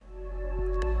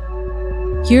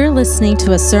You're listening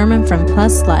to a sermon from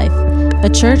Plus Life, a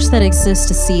church that exists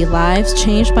to see lives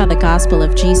changed by the gospel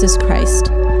of Jesus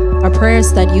Christ. Our prayer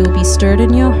is that you will be stirred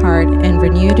in your heart and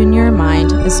renewed in your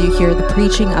mind as you hear the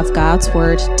preaching of God's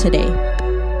word today. I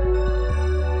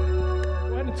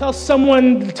want to tell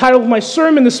someone the title of my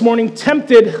sermon this morning,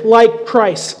 Tempted Like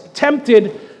Christ.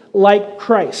 Tempted like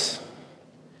Christ.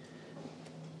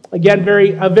 Again,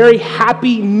 a very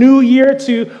happy new year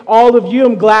to all of you.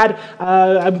 I'm glad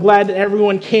that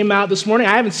everyone came out this morning.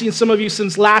 I haven't seen some of you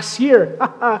since last year,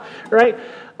 right?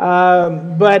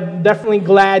 But definitely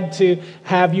glad to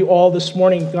have you all this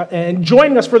morning and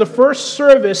joining us for the first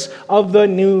service of the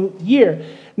new year.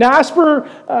 Now, as per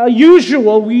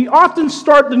usual, we often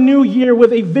start the new year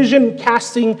with a vision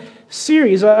casting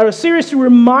series, a series to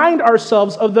remind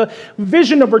ourselves of the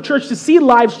vision of our church to see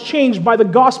lives changed by the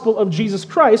gospel of Jesus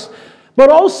Christ, but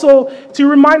also to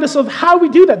remind us of how we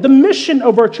do that, the mission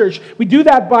of our church. We do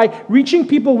that by reaching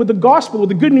people with the gospel, with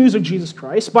the good news of Jesus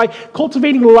Christ, by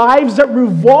cultivating lives that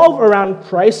revolve around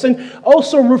Christ, and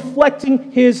also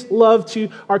reflecting His love to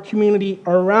our community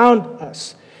around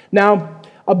us. Now,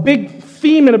 a big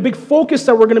theme and a big focus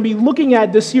that we're going to be looking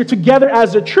at this year together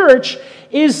as a church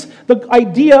is the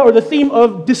idea or the theme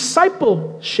of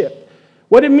discipleship.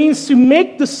 What it means to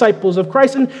make disciples of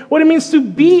Christ and what it means to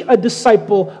be a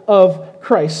disciple of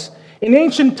Christ. In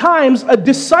ancient times, a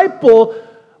disciple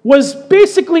was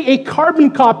basically a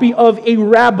carbon copy of a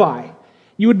rabbi.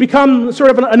 You would become sort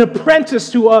of an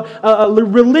apprentice to a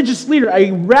religious leader,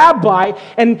 a rabbi,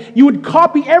 and you would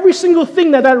copy every single thing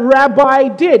that rabbi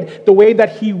did. The way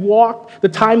that he walked, the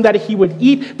time that he would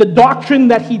eat, the doctrine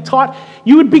that he taught.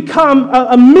 You would become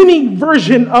a mini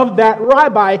version of that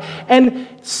rabbi. And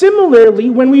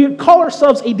similarly, when we call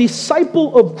ourselves a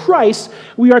disciple of Christ,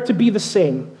 we are to be the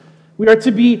same. We are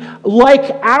to be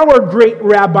like our great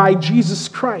rabbi, Jesus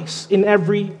Christ, in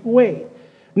every way.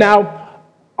 Now,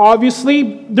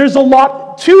 obviously, there's a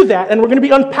lot to that, and we're going to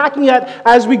be unpacking that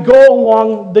as we go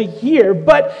along the year.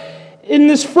 But in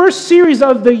this first series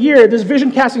of the year, this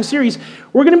vision casting series,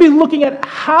 we're going to be looking at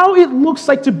how it looks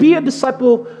like to be a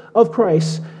disciple of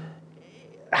Christ,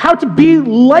 how to be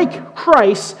like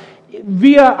Christ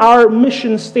via our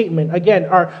mission statement. Again,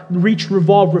 our reach,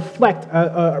 revolve, reflect,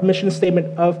 our mission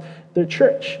statement of the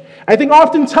church. I think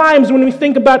oftentimes when we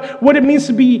think about what it means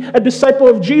to be a disciple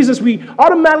of Jesus, we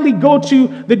automatically go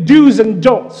to the do's and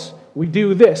don'ts. We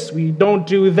do this, we don't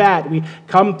do that, we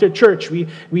come to church, we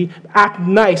act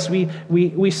nice,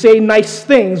 we say nice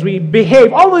things, we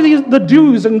behave, all of these, the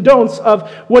do's and don'ts of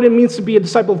what it means to be a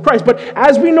disciple of Christ. But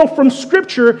as we know from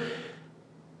Scripture,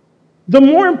 the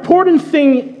more important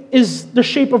thing is the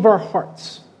shape of our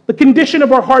hearts. The condition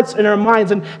of our hearts and our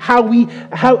minds, and how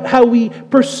we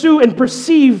pursue and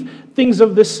perceive things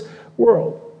of this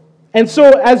world. And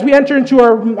so, as we enter into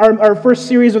our first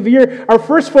series of the year, our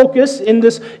first focus in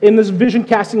this vision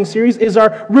casting series is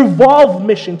our revolve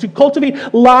mission, to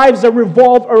cultivate lives that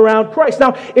revolve around Christ.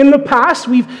 Now, in the past,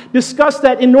 we've discussed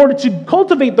that in order to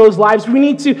cultivate those lives, we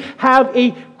need to have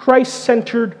a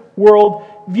Christ-centered world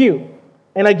view.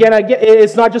 And again,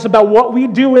 it's not just about what we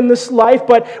do in this life,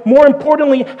 but more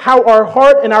importantly, how our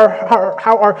heart and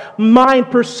how our mind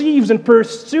perceives and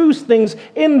pursues things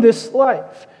in this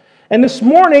life. And this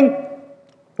morning,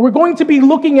 we're going to be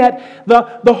looking at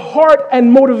the heart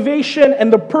and motivation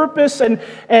and the purpose and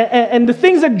the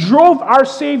things that drove our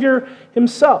Savior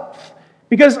Himself.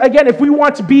 Because again, if we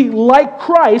want to be like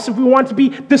Christ, if we want to be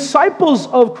disciples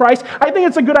of Christ, I think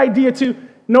it's a good idea to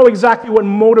know exactly what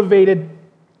motivated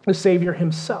the Savior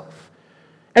Himself.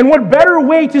 And what better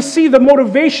way to see the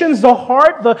motivations, the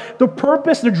heart, the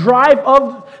purpose, the drive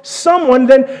of someone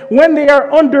than when they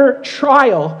are under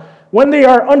trial, when they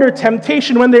are under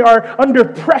temptation, when they are under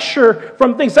pressure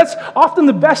from things. That's often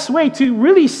the best way to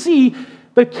really see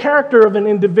the character of an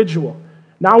individual.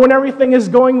 Not when everything is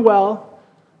going well,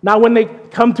 not when they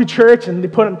come to church and they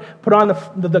put on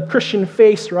the Christian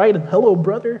face, right? And hello,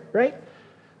 brother, right?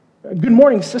 Good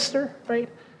morning, sister, right?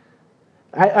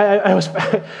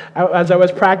 As I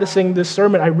was practicing this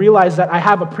sermon, I realized that I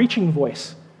have a preaching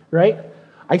voice, right?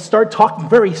 I start talking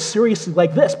very seriously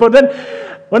like this, but then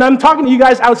when I'm talking to you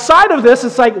guys outside of this,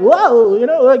 it's like, whoa,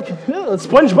 like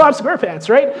SpongeBob SquarePants,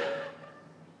 right?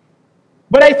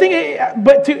 But I think,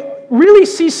 but to really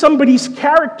see somebody's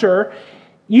character,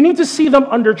 you need to see them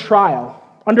under trial,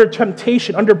 under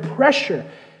temptation, under pressure.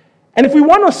 And if we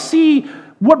want to see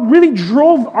what really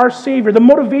drove our Savior, the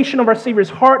motivation of our Savior's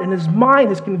heart and His mind,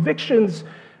 His convictions,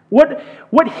 what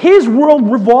His world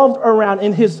revolved around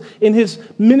in His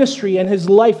ministry and His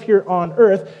life here on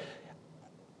earth,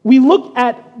 we look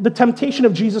at the temptation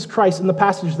of Jesus Christ in the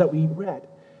passages that we read.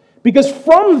 Because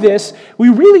from this, we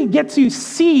really get to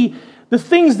see the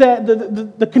things that,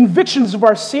 the convictions of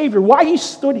our Savior, why he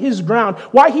stood his ground,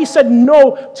 why he said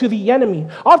no to the enemy.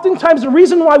 Oftentimes, the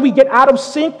reason why we get out of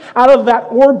sync, out of that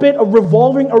orbit of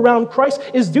revolving around Christ,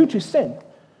 is due to sin.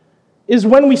 Is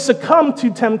when we succumb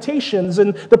to temptations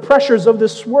and the pressures of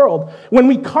this world, when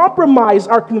we compromise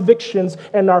our convictions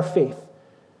and our faith.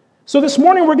 So this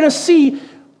morning, we're going to see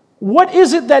what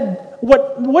is it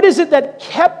that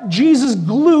kept Jesus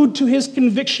glued to his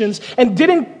convictions and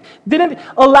didn't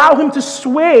allow him to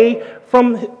sway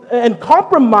from and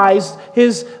compromise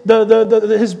his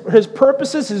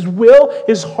purposes, his will,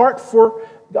 his heart for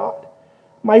God.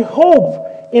 My hope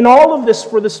in all of this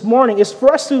for this morning is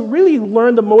for us to really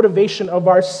learn the motivation of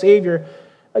our Savior,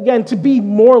 again, to be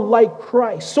more like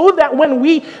Christ, so that when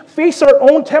we face our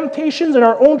own temptations and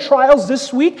our own trials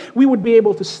this week, we would be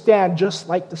able to stand just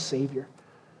like the Savior.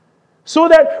 So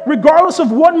that regardless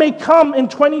of what may come in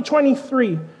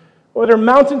 2023, whether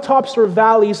mountaintops or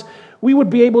valleys, we would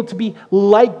be able to be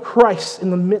like Christ in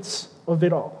the midst of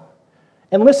it all.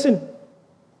 And listen,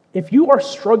 if you are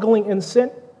struggling in sin,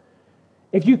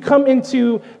 if you come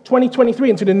into 2023,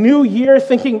 into the new year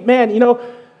thinking, man,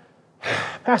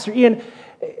 Pastor Ian,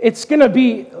 it's going to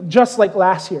be just like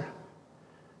last year.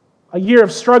 A year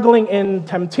of struggling in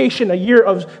temptation, a year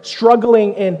of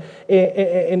struggling in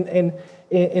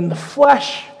the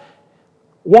flesh,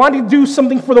 wanting to do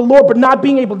something for the Lord but not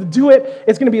being able to do it.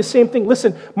 It's going to be the same thing.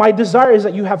 Listen, my desire is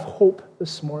that you have hope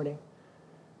this morning.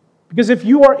 Because if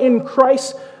you are in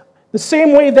Christ, the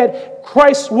same way that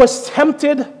Christ was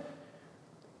tempted,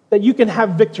 that you can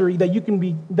have victory, that you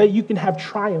can have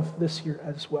triumph this year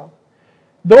as well.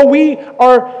 Though we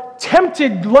are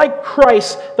tempted like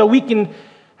Christ, that we can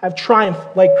have triumph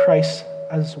like Christ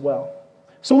as well.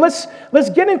 So let's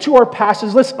get into our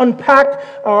passage. Let's unpack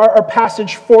our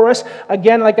passage for us.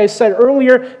 Again, like I said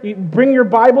earlier, you bring your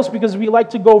Bibles because we like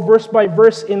to go verse by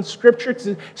verse in Scripture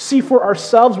to see for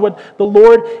ourselves what the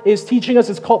Lord is teaching us.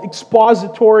 It's called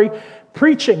expository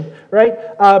preaching, right?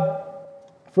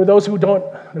 For those who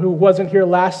wasn't here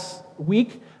last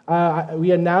week,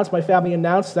 my family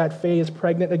announced that Faye is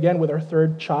pregnant again with our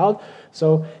third child.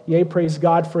 So, yay, praise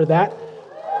God for that.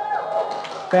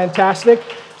 Fantastic.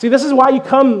 See, this is why you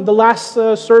come the last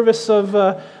service of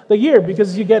the year,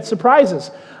 because you get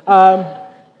surprises.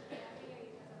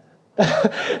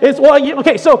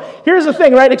 Okay, so here's the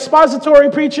thing, right?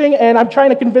 Expository preaching, and I'm trying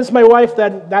to convince my wife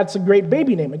that that's a great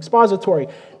baby name, expository,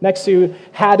 next to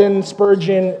Haddon,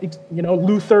 Spurgeon,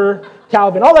 Luther,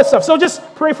 Calvin, all that stuff. So just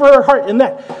pray for her heart in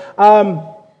that.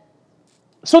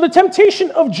 So the temptation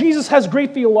of Jesus has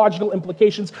great theological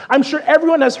implications. I'm sure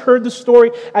everyone has heard the story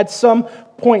at some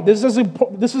point. This is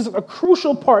a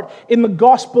crucial part in the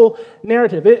gospel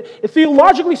narrative.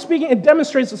 Theologically speaking, it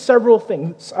demonstrates several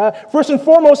things. First and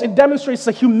foremost, it demonstrates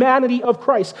the humanity of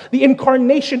Christ, the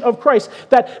incarnation of Christ.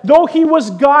 That though he was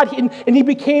God and he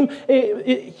became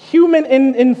human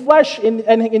in flesh and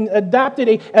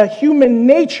adapted a human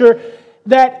nature,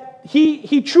 that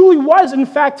he truly was, in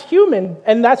fact, human,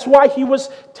 and that's why he was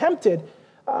tempted.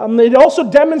 It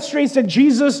also demonstrates that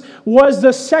Jesus was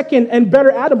the second and better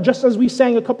Adam, just as we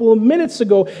sang a couple of minutes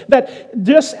ago, that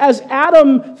just as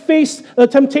Adam faced the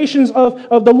temptations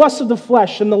of the lust of the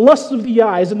flesh and the lust of the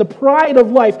eyes and the pride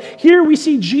of life, here we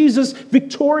see Jesus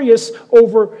victorious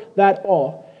over that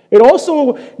all. It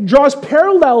also draws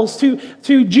parallels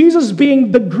to Jesus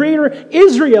being the greater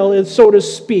Israel, so to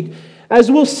speak. As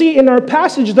we'll see in our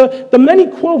passage, the many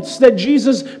quotes that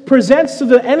Jesus presents to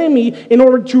the enemy in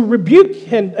order to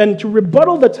rebuke and to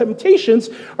rebuttal the temptations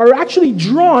are actually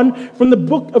drawn from the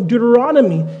book of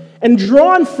Deuteronomy and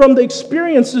drawn from the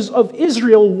experiences of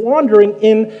Israel wandering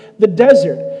in the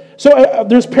desert. So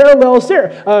there's parallels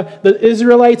there. The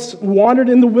Israelites wandered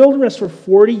in the wilderness for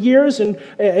 40 years, and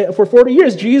for 40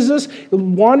 years, Jesus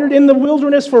wandered in the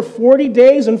wilderness for 40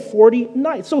 days and 40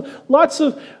 nights. So lots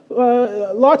of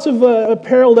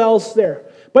parallels there.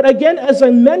 But again, as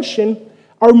I mentioned,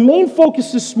 our main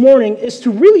focus this morning is to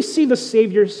really see the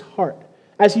Savior's heart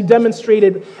as he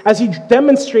demonstrates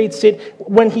it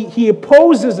when he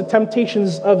opposes the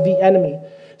temptations of the enemy.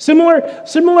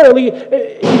 Similarly,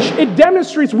 it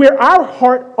demonstrates where our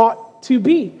heart ought to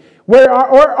be, where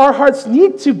our hearts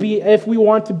need to be if we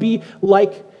want to be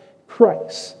like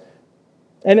Christ,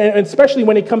 and especially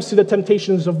when it comes to the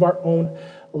temptations of our own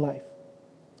life.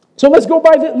 So let's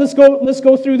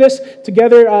go through this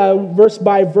together, verse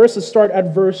by verse. Let's start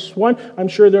at verse 1. I'm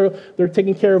sure they're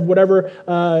taking care of whatever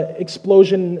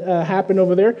explosion happened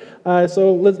over there.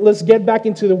 So let's get back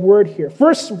into the word here.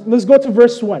 First, let's go to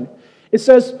verse 1. It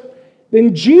says,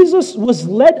 "Then Jesus was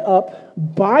led up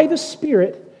by the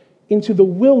Spirit into the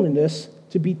wilderness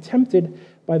to be tempted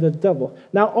by the devil.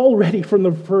 Now, already from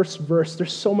the first verse,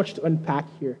 there's so much to unpack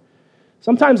here.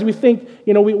 Sometimes we think,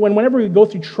 whenever we go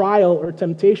through trial or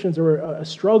temptations or a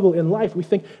struggle in life, we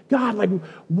think, God,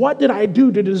 what did I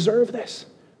do to deserve this?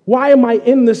 Why am I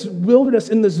in this wilderness,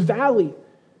 in this valley?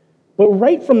 But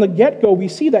right from the get-go, we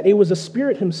see that it was the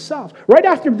Spirit himself. Right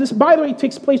after this, by the way, it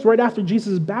takes place right after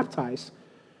Jesus is baptized.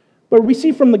 But we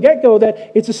see from the get-go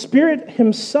that it's the Spirit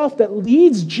himself that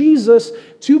leads Jesus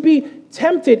to be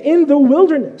tempted in the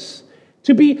wilderness,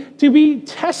 to be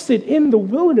tested in the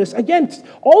wilderness. Again,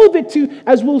 all of it to,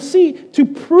 as we'll see, to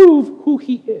prove who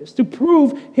he is, to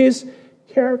prove his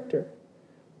character.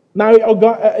 Now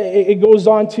it goes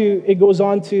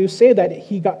on to say that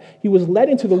he was led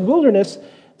into the wilderness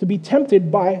to be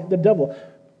tempted by the devil.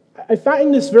 I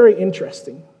find this very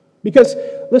interesting because,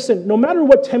 listen, no matter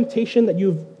what temptation that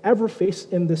you've ever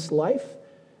faced in this life,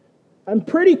 I'm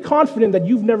pretty confident that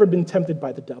you've never been tempted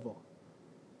by the devil.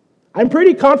 I'm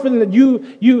pretty confident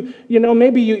that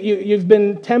maybe you've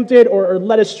been tempted or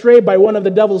led astray by one of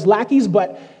the devil's lackeys,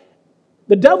 but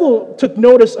the devil took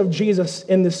notice of Jesus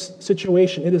in this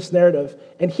situation, in this narrative,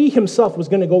 and he himself was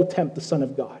going to go tempt the Son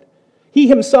of God. He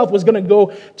himself was going to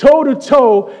go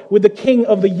toe-to-toe with the King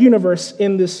of the universe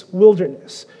in this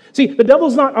wilderness. See, the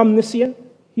devil's not omniscient.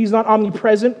 He's not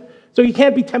omnipresent. So he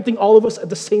can't be tempting all of us at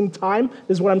the same time,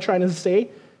 is what I'm trying to say.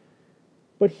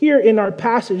 But here in our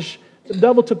passage, the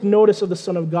devil took notice of the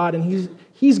Son of God, and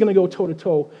he's going to go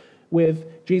toe-to-toe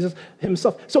with Jesus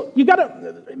himself. So you got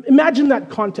to imagine that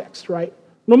context, right?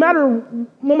 No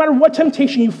matter what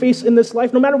temptation you face in this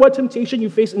life, no matter what temptation you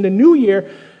face in the new year,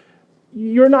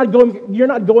 you're not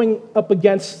going up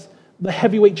against the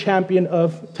heavyweight champion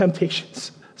of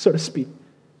temptations, so to speak.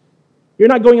 You're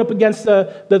not going up against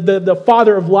the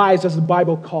father of lies, as the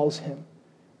Bible calls him,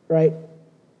 right?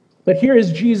 But here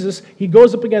is Jesus. He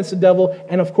goes up against the devil,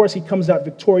 and of course he comes out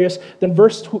victorious. Then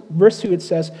verse 2 it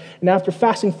says, and after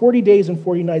fasting 40 days and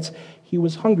 40 nights, he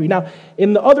was hungry. Now,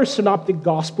 in the other synoptic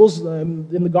gospels,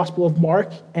 in the Gospel of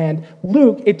Mark and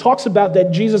Luke, it talks about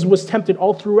that Jesus was tempted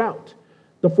all throughout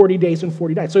the 40 days and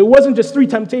 40 nights. So it wasn't just 3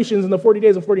 temptations in the 40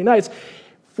 days and 40 nights.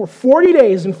 For 40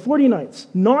 days and 40 nights,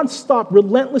 non-stop,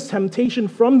 relentless temptation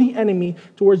from the enemy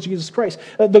towards Jesus Christ.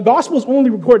 The Gospels only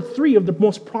record 3 of the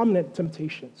most prominent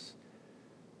temptations.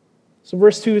 So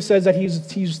verse 2 says that he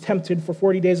was tempted for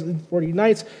 40 days and 40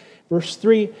 nights. Verse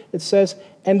 3, it says,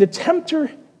 and the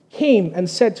tempter came and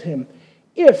said to him,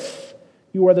 if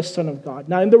you are the Son of God.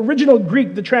 Now, in the original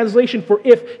Greek, the translation for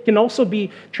if can also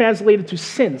be translated to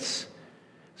since.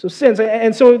 So sins,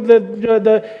 and so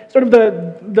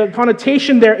the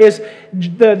connotation there is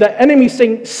the enemy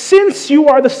saying, since you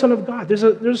are the Son of God. There's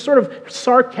a sort of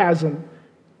sarcasm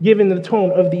given the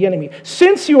tone of the enemy.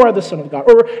 Since you are the Son of God,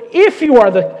 or if you are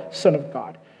the Son of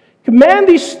God, command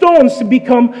these stones to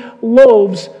become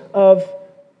loaves of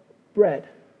bread.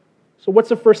 So what's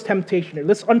the first temptation here?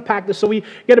 Let's unpack this so we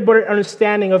get a better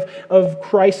understanding of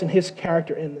Christ and his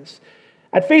character in this.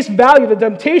 At face value, the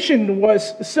temptation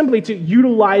was simply to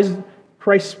utilize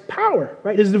Christ's power,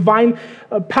 right? His divine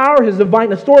power, his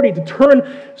divine authority to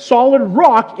turn solid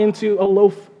rock into a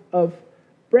loaf of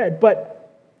bread.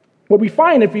 But what we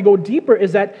find if we go deeper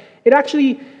is that it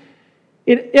actually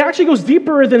goes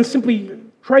deeper than simply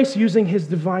Christ using his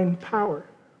divine power.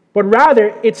 But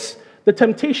rather, it's the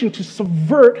temptation to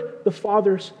subvert the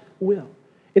Father's will.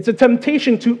 It's a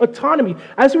temptation to autonomy.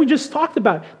 As we just talked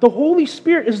about, the Holy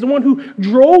Spirit is the one who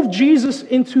drove Jesus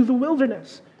into the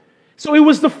wilderness. So it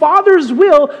was the Father's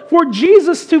will for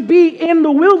Jesus to be in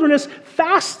the wilderness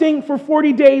fasting for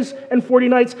 40 days and 40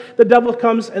 nights. The devil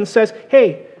comes and says,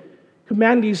 hey,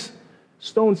 command these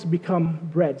stones to become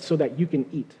bread so that you can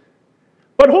eat.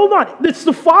 But hold on, it's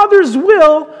the Father's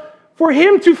will for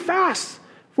him to fast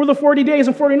for the 40 days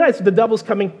and 40 nights. The devil's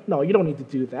coming, no, you don't need to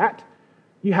do that.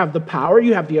 You have the power,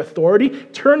 you have the authority.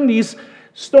 Turn these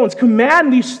stones,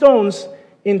 command these stones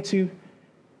into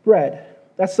bread.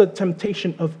 That's the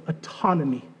temptation of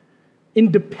autonomy,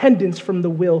 independence from the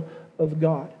will of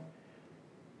God.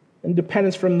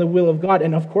 Independence from the will of God.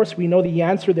 And of course, we know the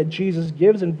answer that Jesus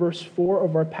gives in verse 4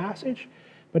 of our passage.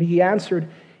 But he answered,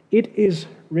 it is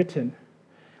written.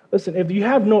 Listen, if you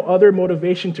have no other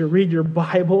motivation to read your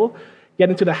Bible,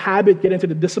 get into the habit, get into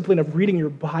the discipline of reading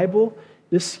your Bible,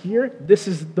 this year, this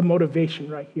is the motivation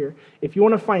right here. If you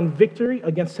want to find victory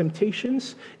against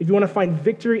temptations, if you want to find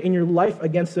victory in your life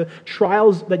against the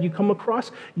trials that you come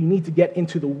across, you need to get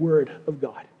into the Word of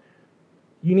God.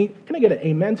 Can I get an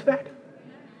amen to that?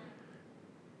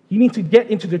 You need to get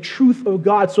into the truth of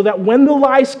God so that when the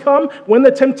lies come, when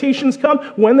the temptations come,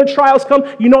 when the trials come,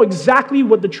 you know exactly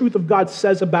what the truth of God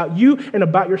says about you and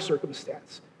about your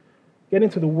circumstance. Get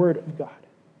into the Word of God.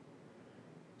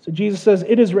 So Jesus says,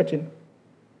 it is written,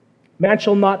 man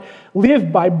shall not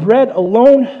live by bread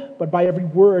alone, but by every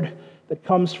word that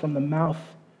comes from the mouth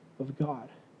of God.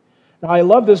 Now, I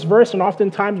love this verse, and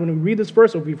oftentimes when we read this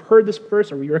verse, or we've heard this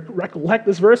verse, or we recollect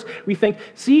this verse, we think,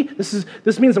 see,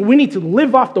 this means that we need to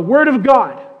live off the Word of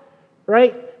God,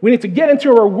 right? We need to get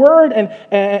into our Word,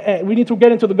 and we need to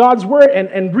get into God's Word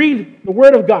and read the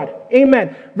Word of God.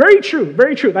 Amen. Very true,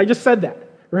 very true. I just said that,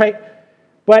 right?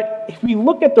 But if we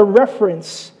look at the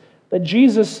reference that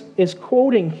Jesus is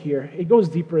quoting here, it goes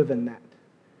deeper than that.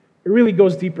 It really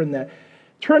goes deeper than that.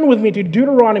 Turn with me to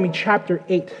Deuteronomy chapter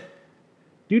 8.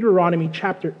 Deuteronomy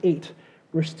chapter 8,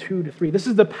 verse 2 to 3. This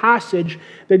is the passage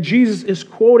that Jesus is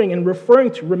quoting and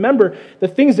referring to. Remember, the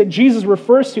things that Jesus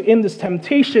refers to in this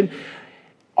temptation,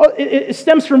 it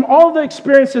stems from all the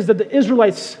experiences that the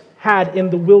Israelites had in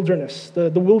the wilderness, the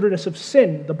wilderness of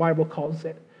sin, the Bible calls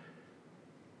it.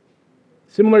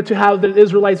 Similar to how the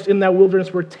Israelites in that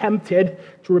wilderness were tempted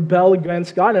to rebel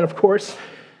against God. And of course,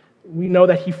 we know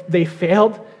that they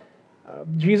failed.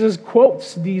 Jesus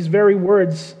quotes these very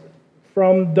words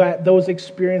from those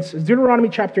experiences. Deuteronomy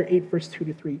chapter 8, verse 2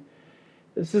 to 3.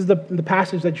 This is the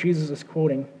passage that Jesus is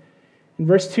quoting. In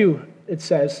verse 2, it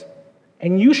says,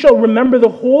 and you shall remember the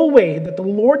whole way that the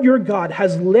Lord your God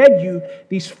has led you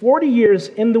these 40 years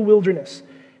in the wilderness,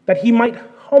 that he might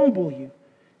humble you,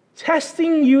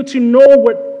 testing you to know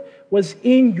what was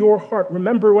in your heart.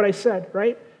 Remember what I said,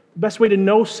 right? The best way to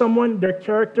know someone, their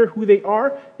character, who they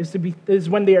are, is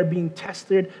when they are being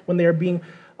tested, when they are being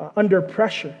under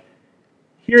pressure.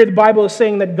 Here the Bible is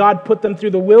saying that God put them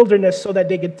through the wilderness so that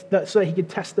he could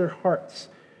test their hearts.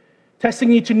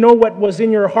 Testing you to know what was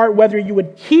in your heart, whether you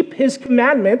would keep his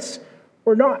commandments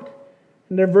or not.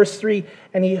 And then verse 3,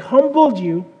 and he humbled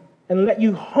you and let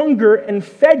you hunger and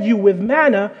fed you with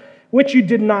manna, which you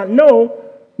did not know,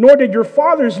 nor did your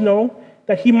fathers know,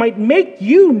 that he might make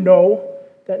you know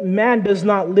that man does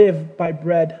not live by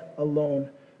bread alone,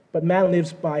 but man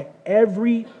lives by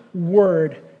every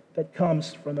word that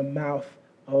comes from the mouth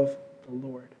of the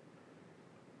Lord.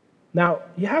 Now,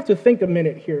 you have to think a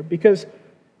minute here, because,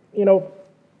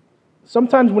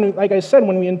 sometimes like I said,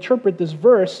 when we interpret this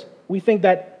verse, we think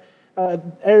that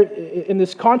in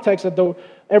this context that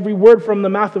every word from the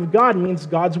mouth of God means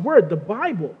God's word, the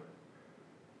Bible.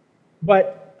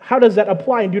 But how does that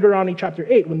apply in Deuteronomy chapter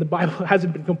 8 when the Bible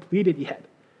hasn't been completed yet?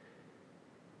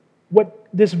 What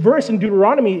this verse in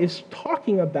Deuteronomy is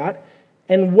talking about,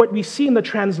 and what we see in the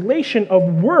translation of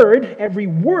word, every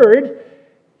word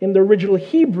in the original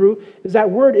Hebrew, is that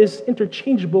word is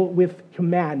interchangeable with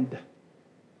command.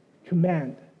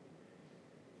 Command.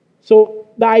 So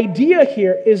the idea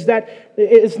here is that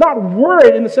it's not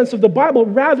word in the sense of the Bible,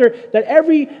 rather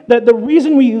that the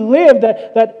reason we live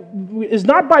that is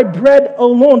not by bread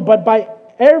alone, but by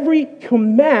every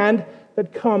command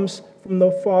that comes from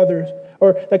the Father,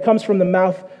 or that comes from the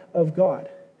mouth of God.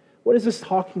 What is this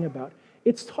talking about?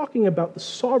 It's talking about the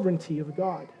sovereignty of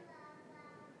God.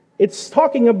 It's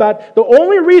talking about the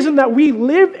only reason that we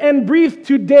live and breathe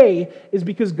today is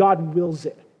because God wills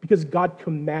it, because God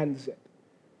commands it.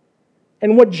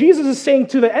 And what Jesus is saying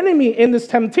to the enemy in this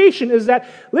temptation is that,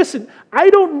 listen, I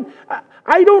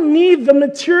don't need the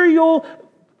material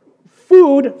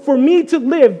food for me to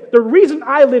live. The reason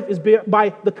I live is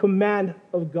by the command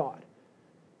of God.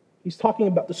 He's talking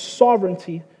about the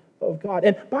sovereignty of God.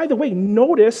 And by the way,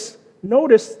 notice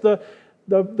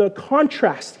the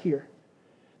contrast here.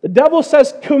 The devil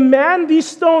says, command these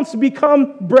stones to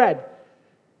become bread.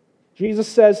 Jesus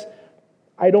says,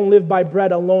 I don't live by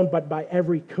bread alone, but by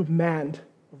every command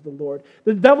of the Lord.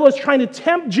 The devil is trying to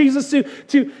tempt Jesus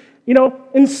to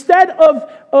instead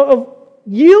of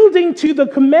yielding to the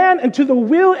command and to the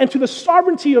will and to the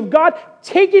sovereignty of God,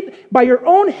 take it by your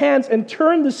own hands and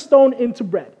turn the stone into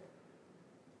bread.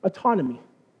 Autonomy.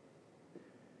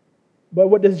 But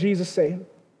what does Jesus say?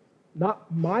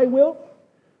 Not my will,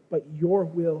 but your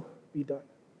will be done.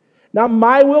 Not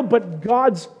my will, but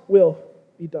God's will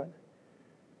be done.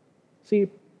 See,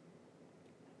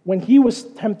 when he was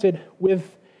tempted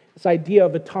with this idea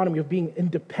of autonomy, of being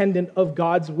independent of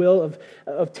God's will,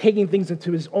 of taking things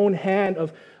into his own hand,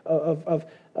 of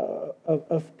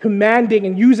commanding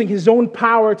and using his own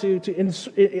power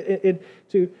to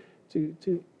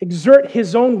exert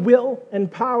his own will and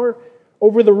power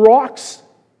over the rocks,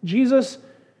 Jesus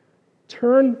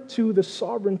turned to the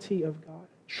sovereignty of God,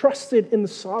 trusted in the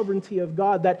sovereignty of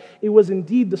God, that it was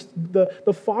indeed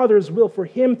the Father's will for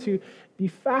him to be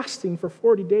fasting for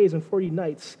 40 days and 40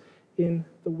 nights in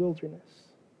the wilderness.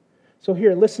 So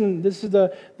here, listen, this is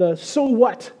the so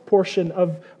what portion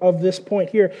of this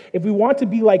point here. If we want to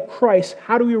be like Christ,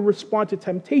 how do we respond to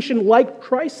temptation like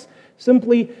Christ?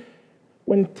 Simply,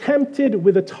 when tempted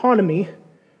with autonomy,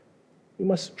 we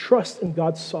must trust in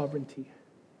God's sovereignty.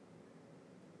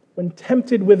 When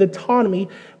tempted with autonomy,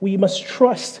 we must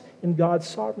trust in God's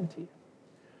sovereignty.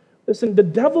 Listen, the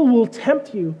devil will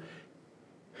tempt you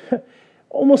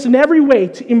almost in every way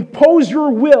to impose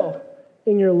your will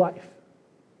in your life.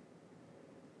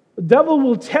 The devil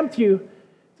will tempt you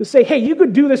to say, hey, you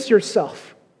could do this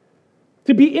yourself.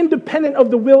 To be independent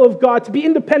of the will of God, to be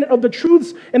independent of the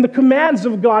truths and the commands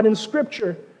of God in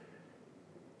Scripture,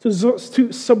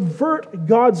 to subvert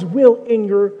God's will in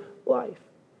your life.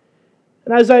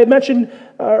 And as I mentioned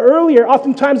earlier,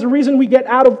 oftentimes the reason we get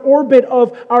out of orbit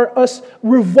of us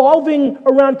revolving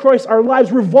around Christ, our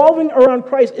lives revolving around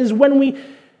Christ, is when we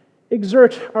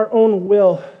exert our own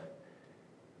will,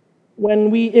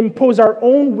 when we impose our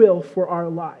own will for our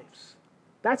lives.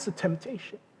 That's a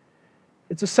temptation.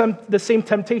 It's the same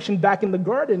temptation back in the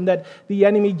garden that the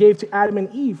enemy gave to Adam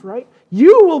and Eve, right?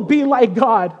 You will be like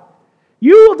God.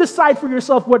 You will decide for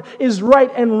yourself what is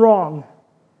right and wrong.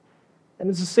 And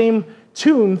it's the same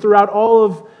tune throughout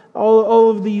all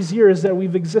of these years that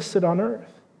we've existed on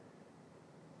earth.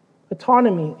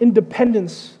 Autonomy,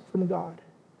 independence from God.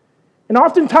 And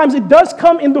oftentimes it does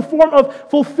come in the form of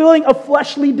fulfilling a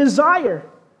fleshly desire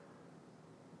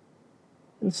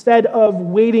instead of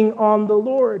waiting on the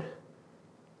Lord.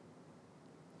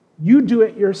 You do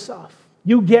it yourself.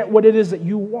 You get what it is that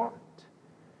you want.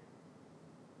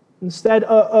 Instead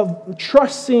of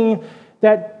trusting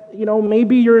that,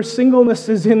 maybe your singleness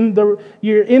is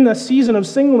you're in a season of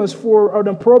singleness for an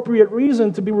appropriate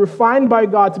reason, to be refined by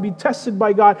God, to be tested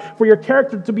by God, for your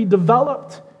character to be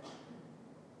developed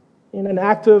in an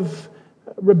act of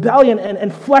rebellion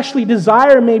and fleshly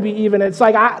desire, maybe even. It's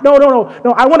like,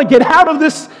 no, I want to get out of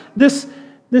this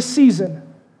season.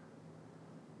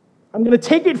 I'm going to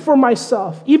take it for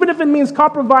myself, even if it means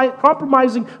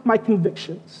compromising my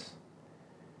convictions.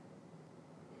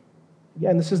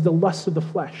 Again, this is the lust of the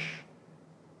flesh.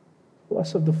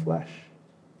 Lust of the flesh.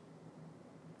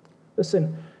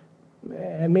 Listen,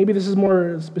 and maybe this is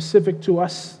more specific to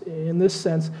us in this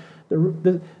sense.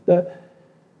 Don't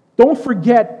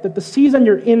forget that the season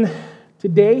you're in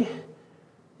today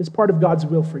is part of God's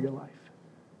will for your life.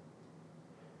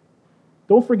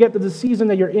 Don't forget that the season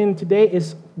that you're in today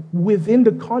is within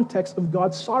the context of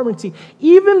God's sovereignty.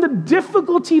 Even the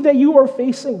difficulty that you are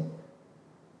facing,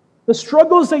 the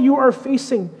struggles that you are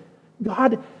facing,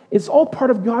 God, it's all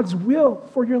part of God's will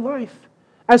for your life.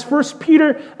 As 1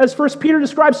 Peter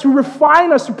describes, to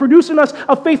refine us, to produce in us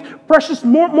a faith precious,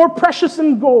 more precious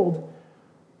than gold.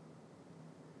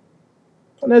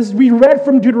 And as we read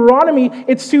from Deuteronomy,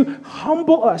 it's to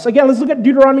humble us. Again, let's look at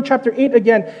Deuteronomy chapter 8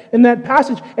 again in that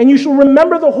passage. And you shall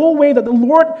remember the whole way that the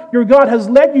Lord your God has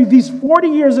led you these 40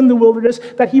 years in the wilderness,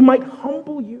 that he might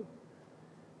humble you.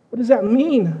 What does that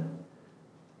mean?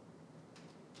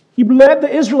 He led the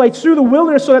Israelites through the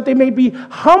wilderness so that they may be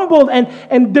humbled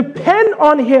and depend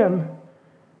on him.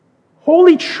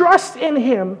 Wholly trust in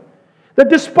him. That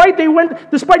despite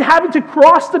having to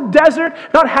cross the desert,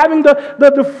 not having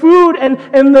the food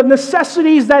and the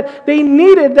necessities that they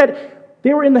needed, that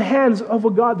they were in the hands of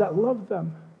a God that loved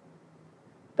them.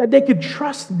 That they could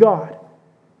trust God.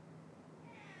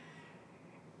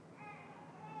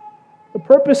 The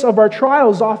purpose of our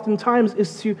trials oftentimes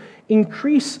is to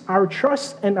increase our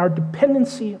trust and our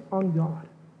dependency on God.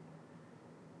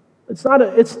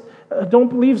 Don't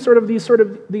believe these sort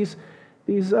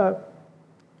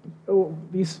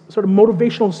of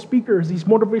motivational speakers, these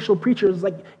motivational preachers,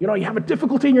 like, you have a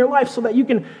difficulty in your life so that you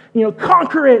can,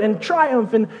 conquer it and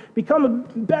triumph and become a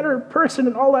better person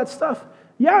and all that stuff.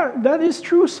 Yeah, that is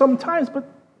true sometimes, but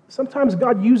sometimes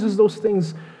God uses those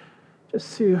things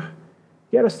just to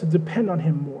get us to depend on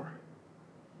him more,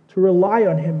 to rely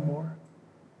on him more.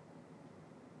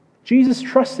 Jesus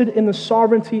trusted in the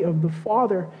sovereignty of the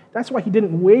Father. That's why he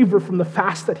didn't waver from the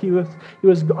fast that he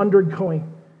was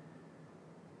undergoing.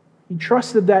 He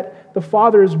trusted that the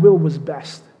Father's will was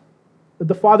best, that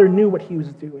the Father knew what he was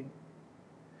doing.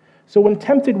 So when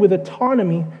tempted with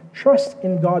autonomy, trust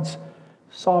in God's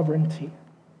sovereignty.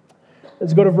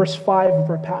 Let's go to verse 5 of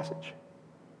our passage.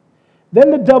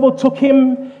 Then the devil took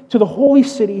him to the holy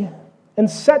city and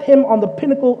set him on the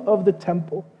pinnacle of the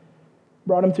temple,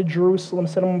 brought him to Jerusalem,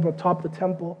 set him on the top of the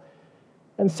temple,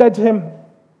 and said to him,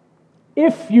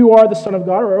 if you are the Son of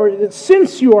God, or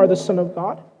since you are the Son of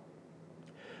God,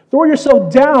 throw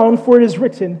yourself down, for it is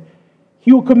written,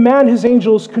 he will command his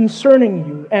angels concerning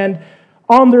you, and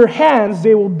on their hands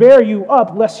they will bear you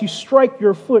up, lest you strike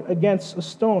your foot against a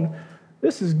stone.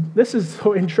 This is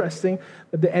so interesting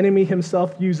that the enemy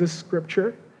himself uses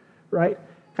Scripture, right?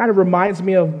 Kind of reminds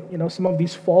me of some of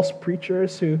these false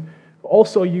preachers who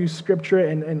also use Scripture.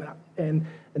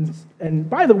 And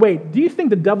by the way, do you think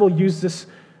the devil used this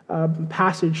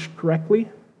passage correctly?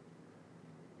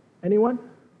 Anyone?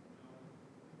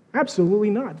 Absolutely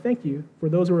not. Thank you for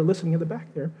those who are listening in the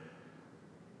back there.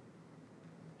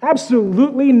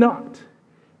 Absolutely not.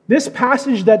 This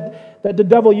passage that the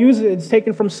devil uses, it's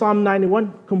taken from Psalm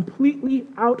 91, completely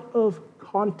out of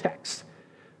context.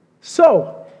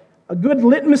 So, a good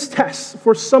litmus test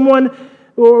for someone,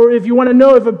 or if you want to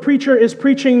know if a preacher is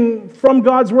preaching from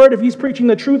God's Word, if he's preaching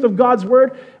the truth of God's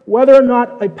Word, whether or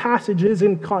not a passage is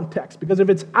in context. Because if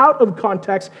it's out of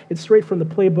context, it's straight from the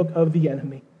playbook of the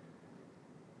enemy.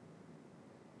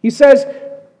 He says,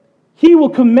 He will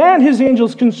command His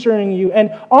angels concerning you,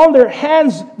 and on their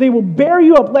hands they will bear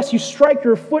you up, lest you strike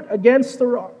your foot against the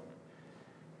rock.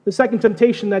 The second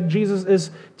temptation that Jesus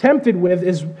is tempted with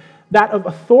is that of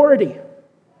authority.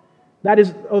 That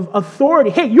is of authority.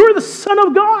 Hey, you're the Son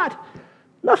of God.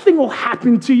 Nothing will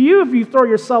happen to you if you throw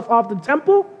yourself off the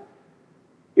temple.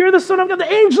 You're the Son of God.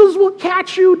 The angels will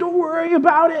catch you. Don't worry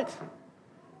about it.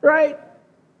 Right?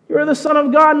 You're the Son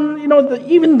of God. And,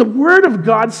 even the Word of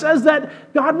God says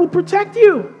that God will protect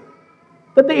you.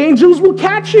 That the angels will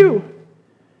catch you.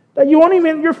 That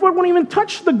your foot won't even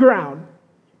touch the ground.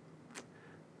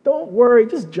 Don't worry.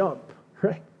 Just jump.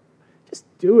 Right? Just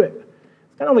do it.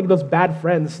 Kind of like those bad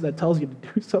friends that tells you to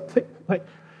do something.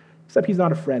 Except he's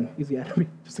not a friend. He's the enemy,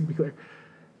 just to be clear.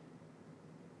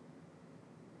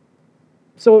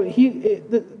 So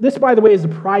this, by the way, is the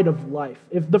pride of life.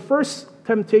 If the first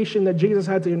temptation that Jesus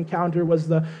had to encounter was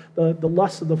the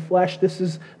lust of the flesh, this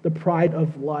is the pride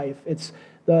of life. It's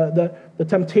the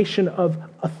temptation of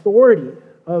authority,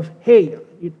 of, hey,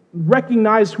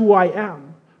 recognize who I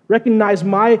am. Recognize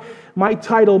my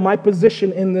title, my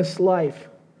position in this life.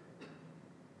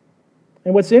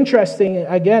 And what's interesting,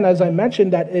 again, as I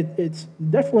mentioned, that it's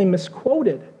definitely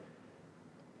misquoted.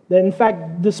 That in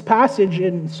fact, this passage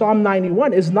in Psalm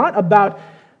 91 is not about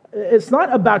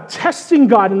testing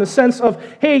God in the sense of,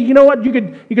 hey, you know what, you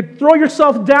could throw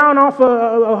yourself down off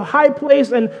a high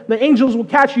place and the angels will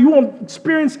catch you. You won't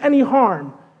experience any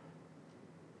harm.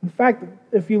 In fact,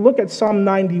 if you look at Psalm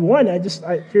 91,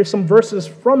 here's some verses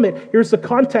from it. Here's the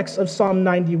context of Psalm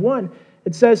 91.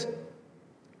 It says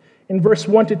in verse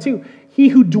 1-2, He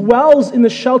who dwells in the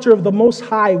shelter of the Most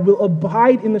High will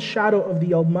abide in the shadow of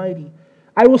the Almighty.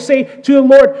 I will say to the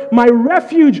Lord, my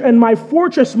refuge and my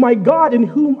fortress, my God in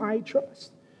whom I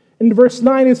trust. In verse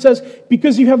 9 it says,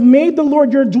 because you have made the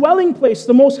Lord your dwelling place,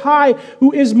 the Most High,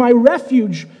 who is my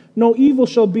refuge, no evil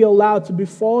shall be allowed to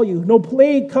befall you, no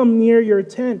plague come near your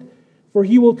tent. For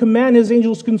He will command His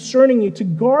angels concerning you to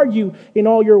guard you in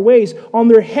all your ways. On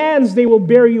their hands they will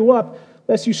bear you up,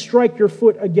 lest you strike your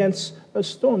foot against a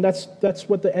stone. That's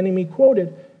what the enemy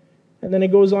quoted. And then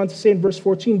it goes on to say in verse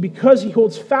 14, because He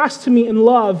holds fast to me in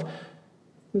love,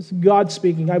 this is God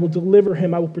speaking, I will deliver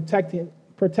him, I will protect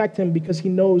him because he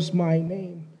knows my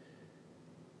name.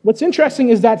 What's interesting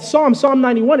is that Psalm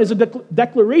 91, is a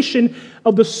declaration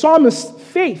of the psalmist's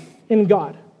faith in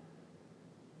God,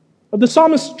 of the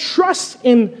psalmist's trust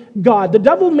in God. The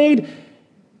devil made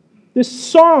this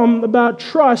psalm about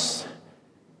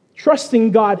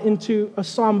trusting God into a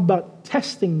psalm about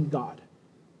testing God.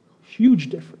 Huge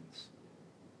difference.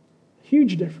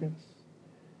 Huge difference.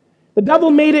 The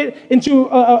devil made it into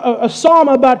a psalm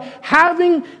about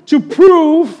having to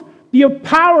prove the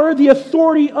power, the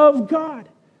authority of God.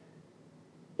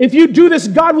 If you do this,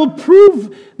 God will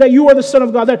prove that you are the Son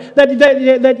of God,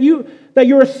 that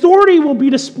your authority will be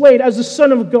displayed as the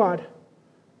Son of God.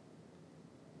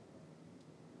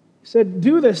 He said,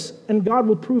 do this, and God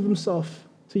will prove Himself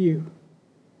to you.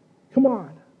 Come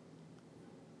on.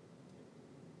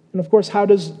 And of course, how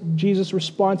does Jesus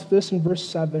respond to this in verse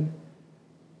 7?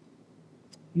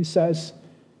 He says,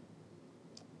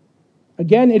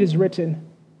 again it is written,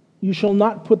 you shall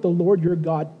not put the Lord your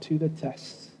God to the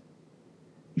test.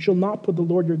 You shall not put the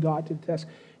Lord your God to the test.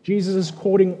 Jesus is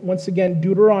quoting once again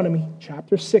Deuteronomy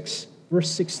chapter 6, verse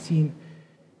 16,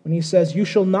 when he says, you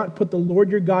shall not put the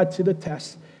Lord your God to the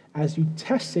test as you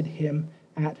tested Him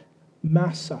at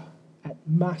Massah. At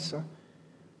Massah.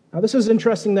 Now this is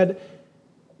interesting that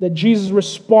Jesus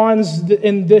responds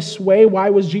in this way.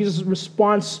 Why was Jesus'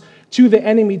 response to the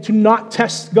enemy to not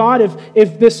test God?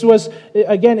 If this was,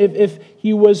 again, if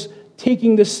he was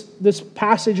taking this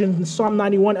passage in Psalm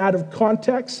 91 out of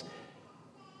context,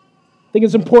 I think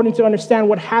it's important to understand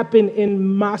what happened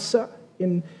in Massah,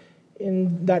 in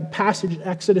that passage,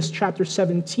 Exodus chapter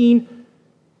 17.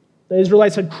 The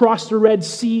Israelites had crossed the Red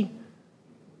Sea.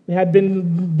 They had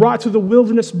been brought to the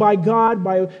wilderness by God,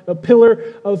 by a pillar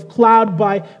of cloud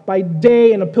by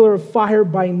day and a pillar of fire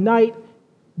by night.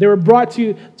 They were brought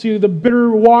to the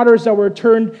bitter waters that were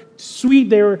turned sweet.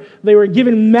 They were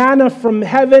given manna from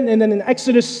heaven. And then in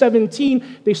Exodus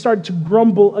 17, they started to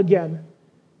grumble again.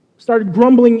 Started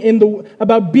grumbling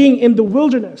about being in the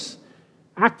wilderness,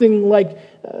 acting like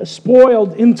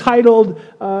spoiled, entitled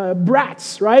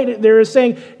brats, right? They were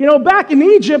saying, back in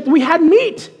Egypt, we had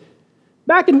meat.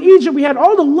 Back in Egypt, we had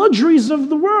all the luxuries of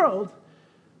the world.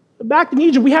 Back in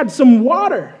Egypt, we had some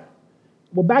water.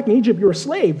 Well, back in Egypt, you were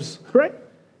slaves, right?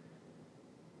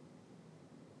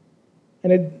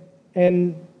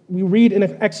 And we read in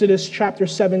Exodus chapter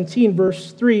 17,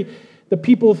 verse 3, the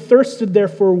people thirsted there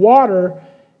for water,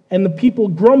 and the people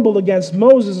grumbled against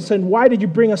Moses and said, "Why did you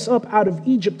bring us up out of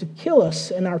Egypt to kill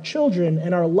us and our children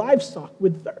and our livestock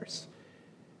with thirst?"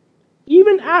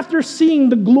 Even after seeing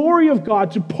the glory of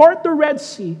God to part the Red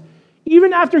Sea,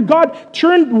 even after God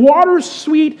turned water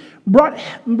sweet, brought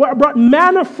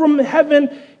manna from heaven,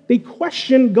 they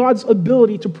questioned God's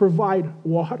ability to provide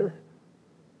water.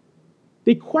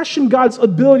 They questioned God's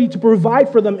ability to provide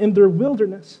for them in their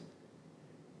wilderness.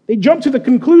 They jumped to the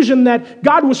conclusion that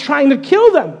God was trying to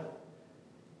kill them.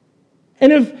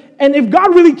 And if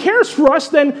God really cares for us,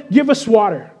 then give us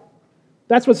water.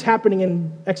 That's what's happening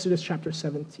in Exodus chapter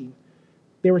 17.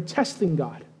 They were testing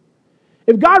God.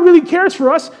 If God really cares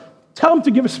for us, tell him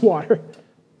to give us water.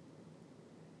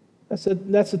 That's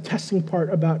the testing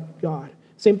part about God.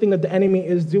 Same thing that the enemy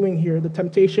is doing here. The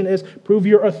temptation is prove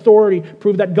your authority,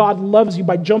 prove that God loves you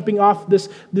by jumping off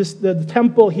the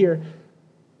temple here.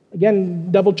 Again,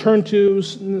 the devil turned to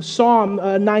Psalm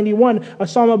 91, a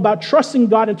psalm about trusting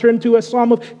God, and turned to a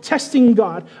psalm of testing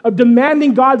God, of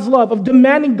demanding God's love, of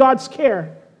demanding God's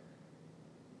care.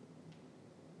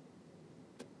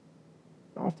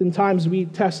 Oftentimes we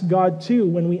test God too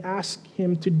when we ask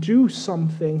him to do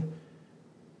something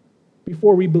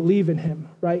before we believe in him,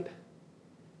 right?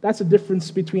 That's the difference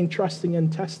between trusting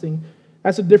and testing.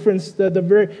 That's the difference, the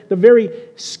very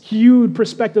skewed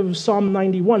perspective of Psalm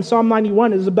 91. Psalm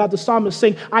 91 is about the psalmist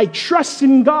saying, I trust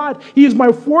in God. He is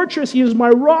my fortress. He is my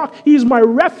rock. He is my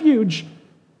refuge.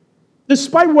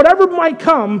 Despite whatever might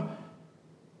come,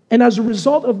 and as a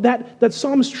result of that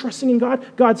psalmist trusting in God,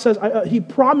 God says, he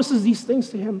promises these things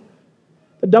to him.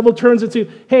 The devil turns it to,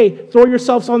 hey, throw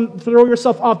yourself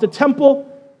off the temple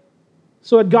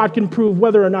so that God can prove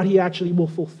whether or not he actually will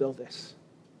fulfill this.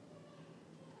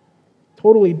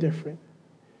 Totally different.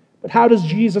 But how does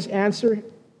Jesus answer?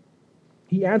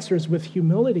 He answers with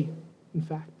humility, in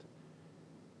fact.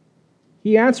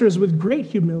 He answers with great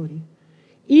humility.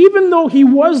 Even though he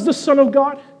was the Son of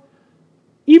God,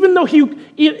 even though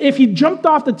if he jumped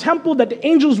off the temple, that the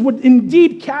angels would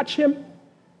indeed catch him,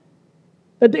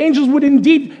 that the angels would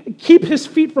indeed keep his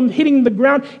feet from hitting the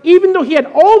ground, even though he had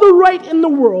all the right in the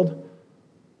world,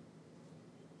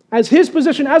 as his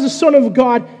position as a Son of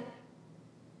God,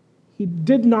 he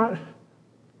did not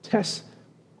test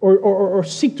or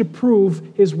seek to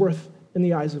prove his worth in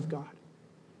the eyes of God.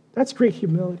 That's great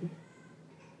humility.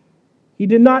 He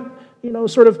did not,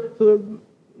 sort of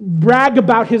brag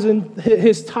about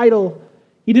his title.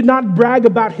 He did not brag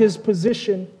about his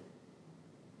position.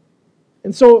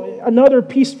 And so another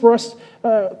piece for us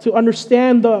to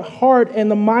understand the heart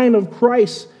and the mind of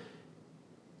Christ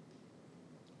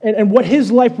and what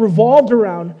his life revolved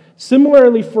around,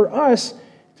 similarly for us,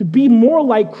 to be more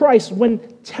like Christ when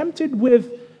tempted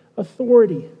with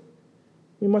authority,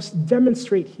 we must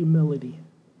demonstrate humility.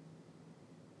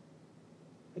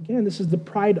 Again, this is the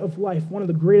pride of life, one of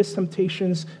the greatest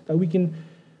temptations that we can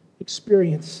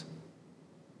experience.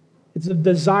 It's a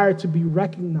desire to be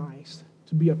recognized,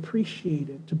 to be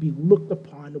appreciated, to be looked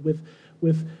upon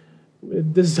with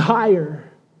desire.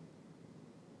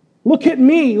 Look at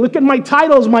me, look at my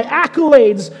titles, my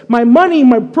accolades, my money,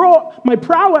 my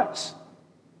prowess.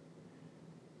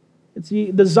 It's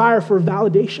the desire for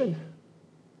validation,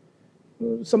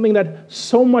 something that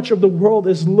so much of the world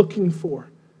is looking for.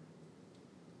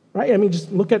 Right? I mean,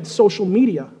 just look at social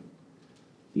media.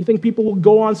 Do you think people will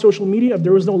go on social media if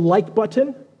there was no like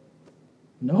button?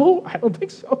 No, I don't think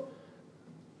so.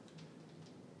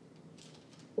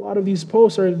 A lot of these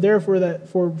posts are there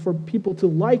for people to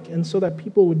like, and so that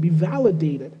people would be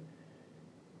validated.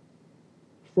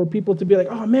 For people to be like,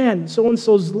 oh man,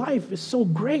 so-and-so's life is so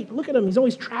great. Look at him, he's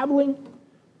always traveling.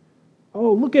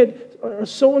 Oh, look at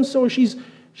so-and-so, she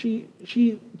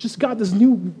just got this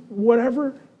new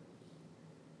whatever.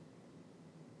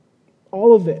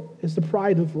 All of it is the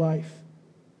pride of life.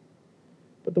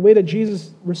 But the way that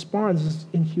Jesus responds is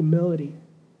in humility.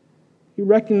 He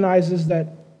recognizes that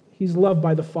he's loved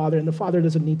by the Father, and the Father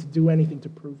doesn't need to do anything to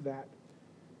prove that.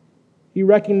 He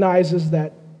recognizes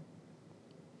that,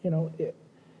 that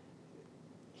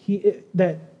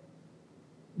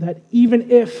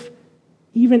even if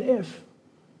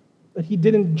that he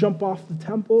didn't jump off the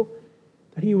temple,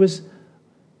 that he was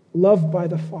loved by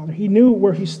the Father. He knew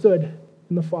where he stood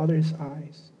in the Father's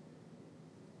eyes.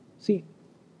 See,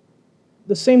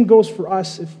 the same goes for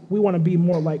us. If we want to be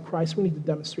more like Christ, we need to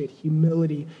demonstrate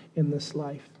humility in this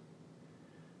life.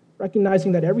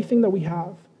 Recognizing that everything that we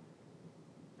have,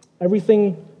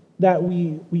 everything that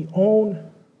we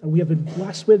own, that we have been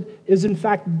blessed with, is in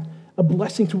fact a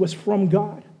blessing to us from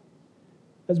God.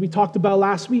 As we talked about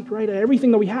last week, right? Everything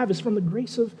that we have is from the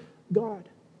grace of God.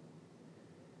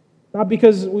 Not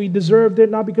because we deserved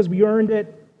it, not because we earned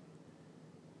it,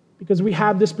 because we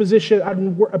have this position,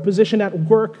 a position at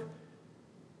work,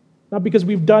 not because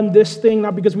we've done this thing,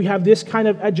 not because we have this kind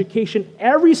of education.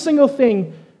 Every single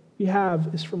thing we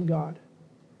have is from God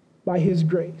by His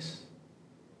grace.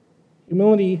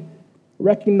 Humility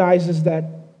recognizes that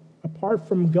apart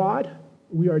from God,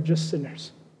 we are just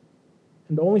sinners.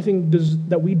 And the only thing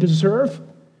that we deserve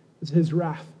is His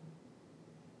wrath.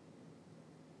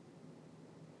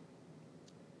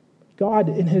 God,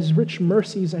 in His rich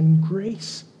mercies and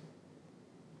grace,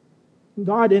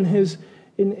 God, in His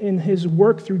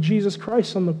work through Jesus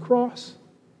Christ on the cross,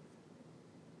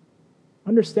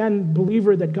 understand,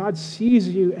 believer, that God sees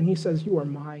you and He says, "You are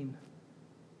mine."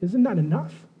 Isn't that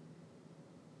enough?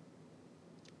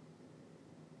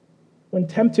 When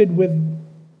tempted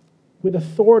with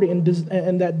authority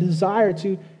and that desire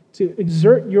to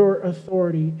exert your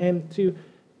authority and to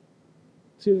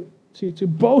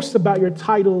boast about your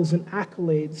titles and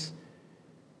accolades,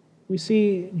 we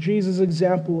see Jesus'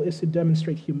 example is to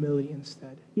demonstrate humility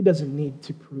instead. He doesn't need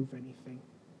to prove anything.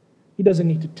 He doesn't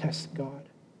need to test God.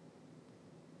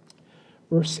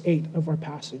 Verse 8 of our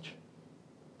passage.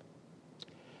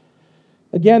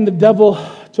 Again, the devil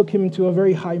took him to a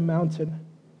very high mountain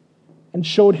and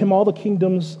showed him all the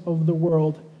kingdoms of the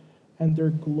world and their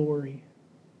glory.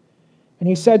 And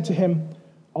he said to him,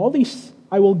 "All these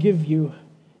I will give you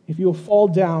if you will fall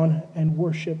down and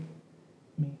worship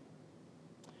me."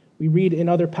 We read in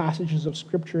other passages of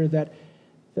Scripture that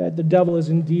the devil is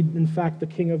indeed, in fact, the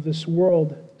king of this world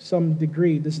to some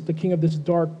degree. This is the king of this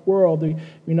dark world.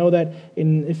 We know that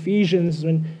in Ephesians,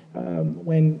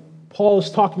 when Paul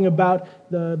is talking about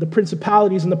the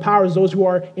principalities and the powers, those who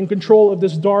are in control of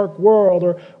this dark world,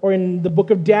 or in the book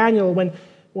of Daniel,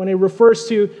 when it refers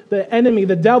to the enemy,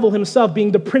 the devil himself,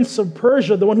 being the prince of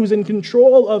Persia, the one who's in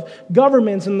control of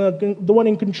governments and the one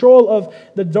in control of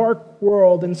the dark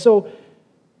world. And so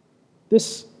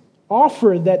this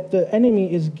offer that the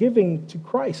enemy is giving to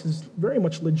Christ is very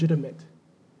much legitimate.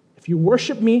 If you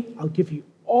worship me, I'll give you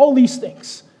all these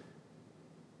things.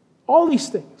 All these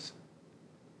things.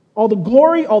 All the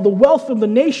glory, all the wealth of the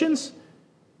nations.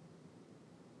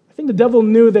 I think the devil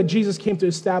knew that Jesus came to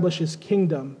establish his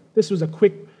kingdom. This was a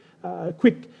quick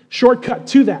shortcut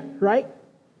to that, right?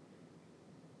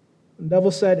 The devil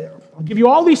said, "I'll give you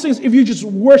all these things if you just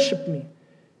worship me."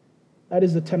 That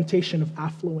is the temptation of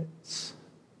affluence.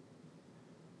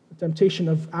 The temptation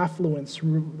of affluence,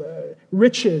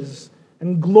 riches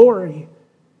and glory,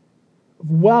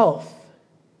 of wealth.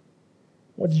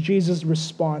 What's Jesus'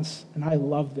 response? And I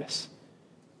love this.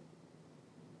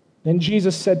 Then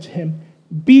Jesus said to him,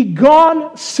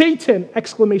 "Begone, Satan!"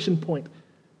 Exclamation point.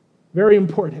 Very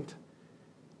important.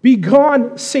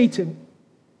 "Begone, Satan!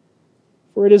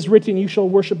 For it is written, you shall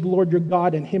worship the Lord your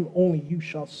God, and Him only you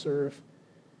shall serve."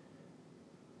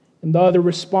 And the other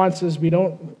responses,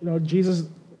 Jesus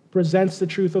presents the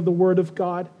truth of the Word of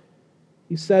God.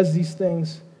 He says these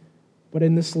things. But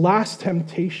in this last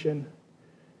temptation,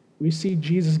 we see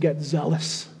Jesus get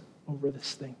zealous over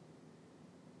this thing.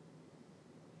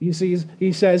 He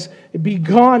says,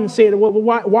 "Begone, Satan." Well,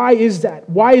 why is that?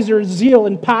 Why is there zeal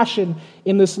and passion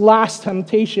in this last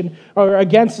temptation, or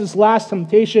against this last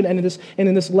temptation, and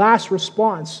in this last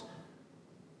response?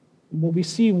 Well, we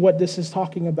see what this is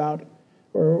talking about,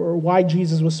 or why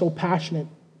Jesus was so passionate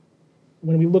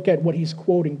when we look at what he's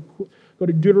quoting. Go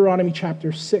to Deuteronomy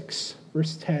chapter 6,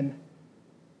 verse 10.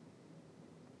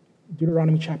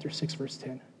 Deuteronomy chapter 6, verse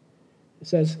 10. It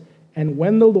says, "And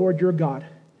when the Lord your God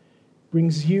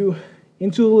brings you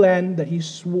into the land that He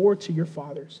swore to your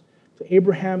fathers, to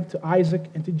Abraham, to Isaac,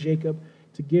 and to Jacob,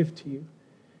 to give to you,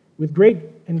 with great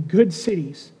and good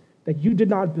cities that you did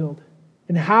not build,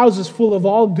 and houses full of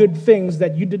all good things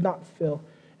that you did not fill,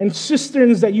 and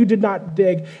cisterns that you did not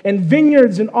dig, and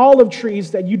vineyards and olive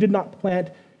trees that you did not plant.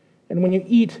 And when you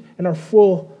eat and are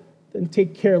full, then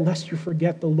take care lest you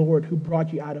forget the Lord who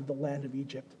brought you out of the land of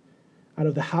Egypt, out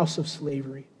of the house of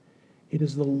slavery. It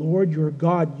is the Lord your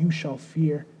God you shall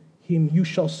fear. Him you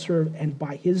shall serve, and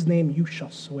by his name you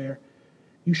shall swear.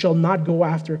 You shall not go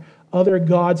after other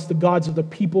gods, the gods of the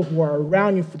people who are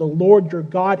around you, for the Lord your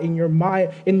God in your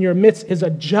midst is a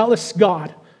jealous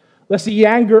God. Lest the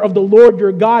anger of the Lord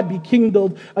your God be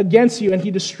kindled against you, and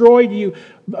he destroy you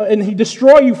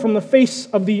from the face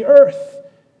of the earth.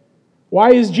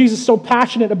 Why is Jesus so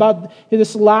passionate about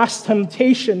this last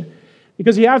temptation?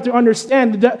 Because you have to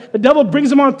understand, the devil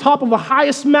brings him on top of the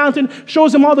highest mountain,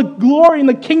 shows him all the glory and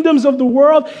the kingdoms of the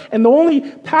world, and the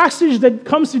only passage that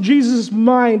comes to Jesus'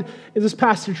 mind is this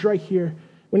passage right here,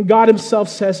 when God himself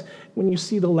says, when you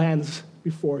see the lands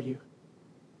before you,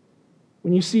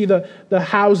 when you see the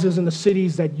houses and the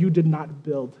cities that you did not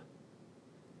build,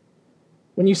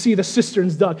 when you see the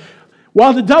cisterns dug.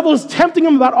 While the devil is tempting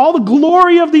him about all the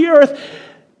glory of the earth,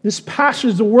 this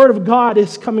passage, the word of God,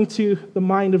 is coming to the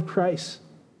mind of Christ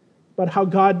about how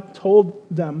God told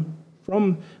them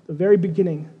from the very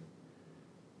beginning,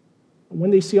 when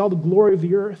they see all the glory of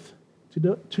the earth,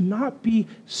 to not be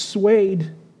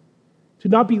swayed, to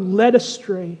not be led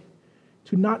astray,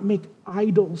 to not make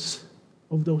idols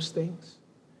of those things.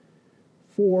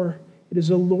 For it is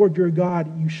the Lord your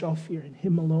God you shall fear, and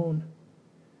him alone.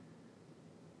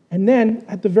 And then,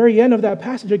 at the very end of that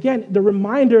passage, again, the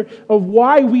reminder of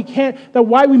why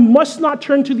we must not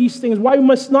turn to these things, why we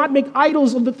must not make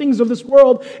idols of the things of this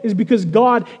world, is because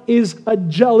God is a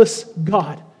jealous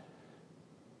God.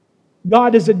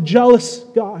 God is a jealous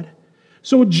God.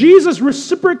 So Jesus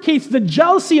reciprocates the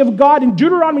jealousy of God in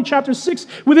Deuteronomy chapter 6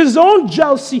 with his own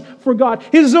jealousy for God,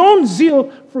 his own zeal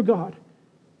for God.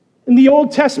 In the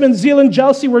Old Testament, zeal and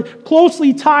jealousy were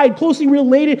closely tied, closely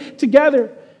related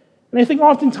together. And I think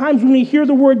oftentimes when we hear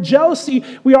the word jealousy,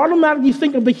 we automatically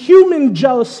think of the human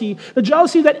jealousy, the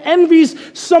jealousy that envies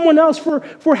someone else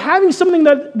for having something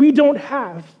that we don't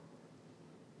have.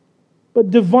 But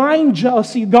divine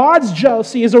jealousy, God's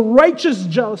jealousy, is a righteous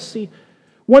jealousy,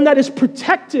 one that is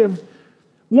protective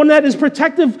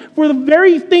for the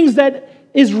very things that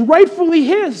is rightfully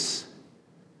his.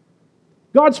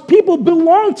 God's people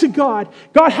belong to God.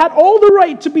 God had all the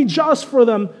right to be jealous for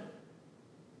them,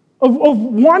 of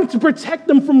wanting to protect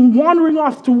them from wandering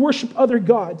off to worship other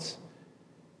gods.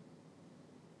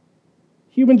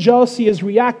 Human jealousy is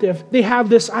reactive. They have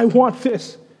this, I want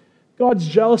this. God's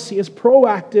jealousy is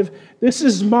proactive. This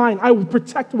is mine. I will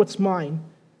protect what's mine.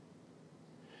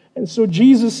 And so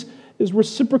Jesus is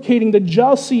reciprocating the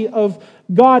jealousy of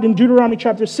God in Deuteronomy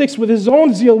chapter 6 with his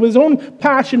own zeal, with his own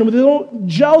passion, with his own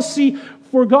jealousy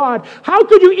for God. How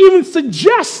could you even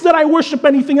suggest that I worship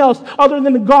anything else other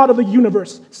than the God of the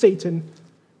universe, Satan?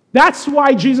 That's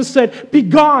why Jesus said, "Be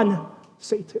gone,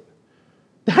 Satan."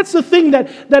 That's the thing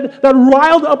that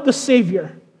riled up the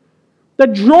Savior,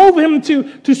 that drove him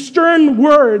to stern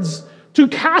words, to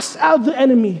cast out the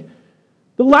enemy.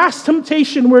 The last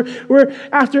temptation where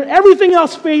after everything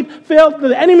else failed,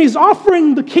 the enemy is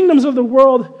offering the kingdoms of the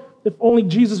world if only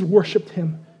Jesus worshiped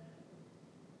him.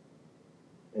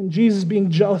 And Jesus,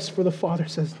 being jealous for the Father,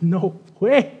 says, "No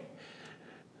way.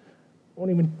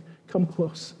 Won't even come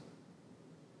close."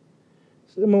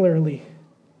 Similarly,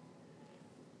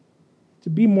 to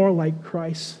be more like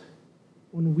Christ,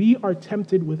 when we are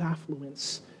tempted with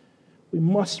affluence, we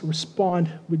must respond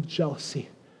with jealousy.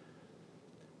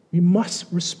 We must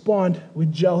respond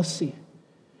with jealousy.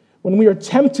 When we are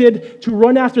tempted to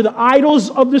run after the idols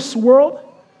of this world,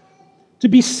 to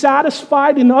be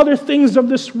satisfied in other things of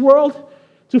this world,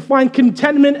 to find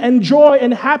contentment and joy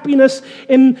and happiness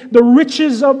in the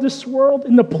riches of this world,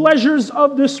 in the pleasures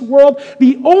of this world,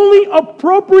 the only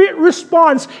appropriate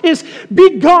response is,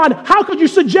 "Be gone. How could you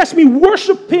suggest me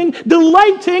worshiping,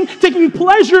 delighting, taking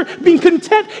pleasure, being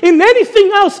content in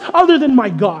anything else other than my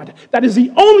God?" That is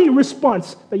the only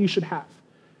response that you should have.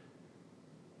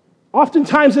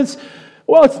 Oftentimes it's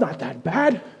not that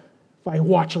bad. If I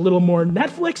watch a little more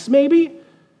Netflix, maybe.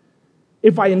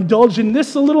 If I indulge in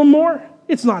this a little more,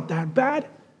 it's not that bad.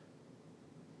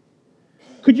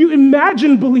 Could you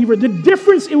imagine, believer, the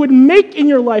difference it would make in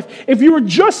your life if you were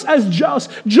just as jealous,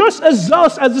 just as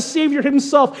zealous as the Savior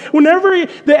himself? Whenever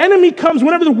the enemy comes,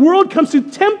 whenever the world comes to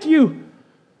tempt you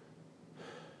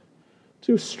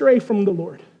to stray from the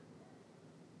Lord,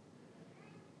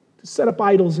 to set up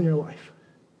idols in your life.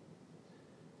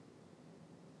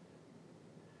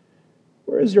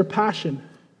 Where is your passion?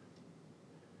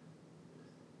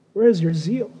 Where is your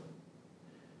zeal?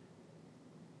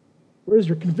 Where is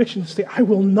your conviction to say, I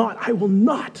will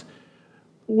not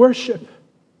worship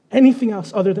anything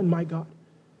else other than my God.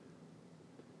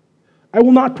 I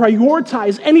will not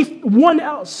prioritize anyone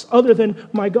else other than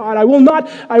my God. I will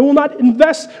not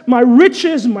invest my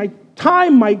riches, my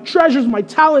time, my treasures, my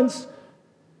talents,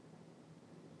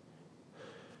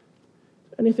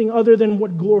 anything other than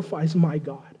what glorifies my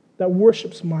God, that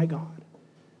worships my God.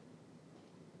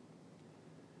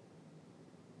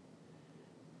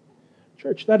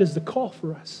 Church, that is the call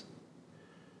for us.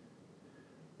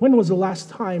 When was the last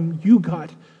time you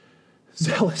got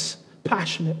zealous,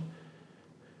 passionate,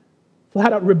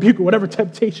 flat out rebuke or whatever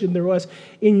temptation there was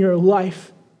in your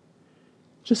life,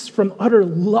 just from utter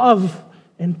love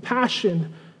and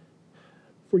passion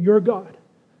for your God,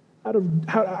 out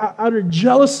of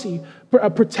jealousy, a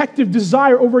protective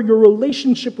desire over your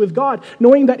relationship with God,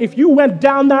 knowing that if you went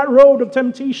down that road of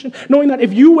temptation, knowing that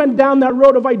if you went down that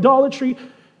road of idolatry,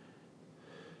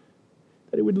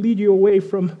 that it would lead you away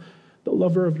from the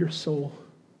lover of your soul.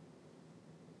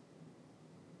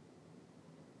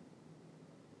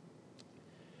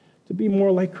 To be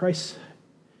more like Christ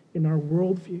in our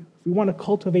worldview, if we want to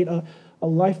cultivate a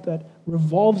life that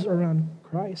revolves around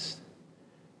Christ,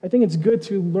 I think it's good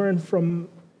to learn from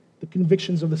the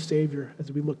convictions of the Savior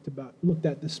as we looked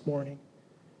at this morning.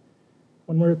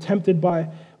 When we're tempted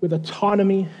with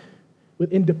autonomy,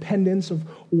 with independence, of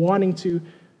wanting to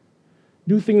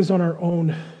do things on our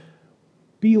own,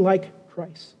 be like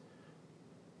Christ.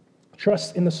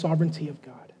 Trust in the sovereignty of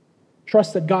God.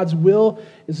 Trust that God's will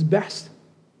is best.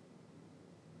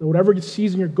 That whatever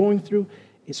season you're going through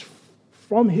is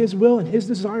from His will and His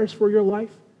desires for your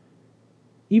life,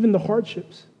 even the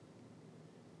hardships.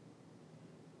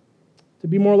 To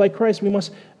be more like Christ, we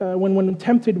must, when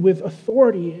tempted with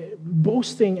authority,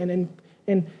 boasting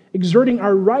and exerting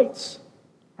our rights,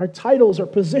 our titles, our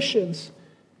positions,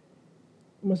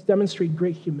 we must demonstrate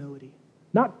great humility.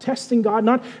 Not testing God,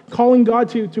 not calling God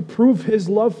to prove His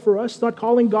love for us, not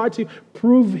calling God to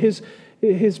prove His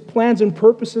plans and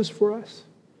purposes for us,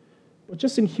 but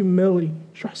just in humility,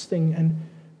 trusting and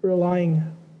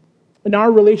relying in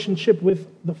our relationship with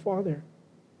the Father.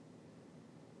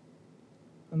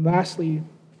 And lastly,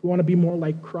 if we want to be more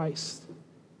like Christ,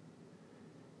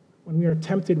 when we are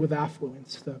tempted with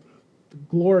affluence, the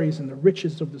glories and the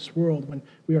riches of this world, when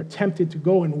we are tempted to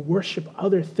go and worship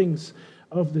other things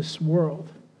of this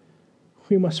world,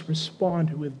 we must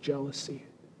respond with jealousy,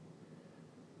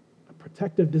 a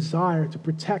protective desire to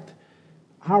protect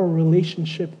our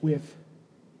relationship with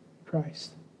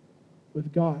Christ,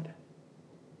 with God.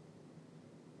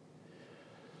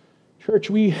 Church,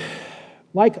 we,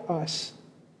 like us,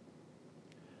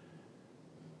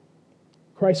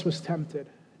 Christ was tempted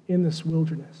in this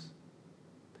wilderness.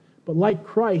 But like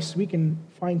Christ, we can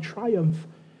find triumph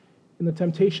in the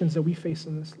temptations that we face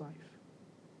in this life.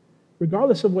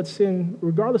 Regardless of what sin,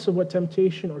 regardless of what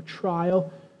temptation or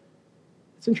trial,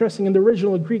 it's interesting, in the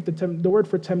original Greek, the word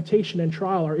for temptation and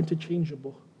trial are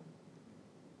interchangeable.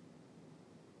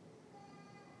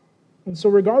 And so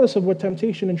regardless of what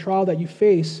temptation and trial that you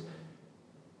face,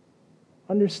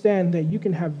 understand that you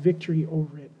can have victory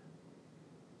over it.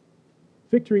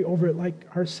 Victory over it like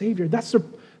our Savior. That's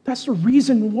the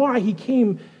reason why He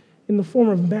came in the form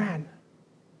of man.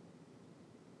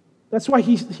 That's why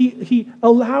he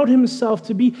allowed Himself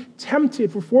to be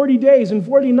tempted for 40 days and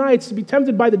 40 nights, to be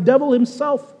tempted by the devil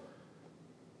himself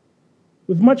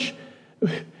with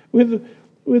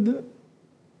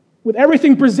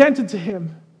everything presented to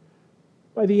Him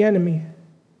by the enemy.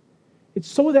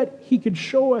 It's so that He could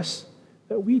show us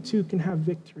that we too can have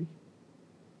victory,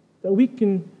 that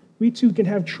we too can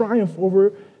have triumph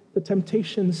over the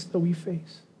temptations that we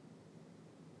face.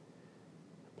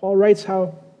 Paul writes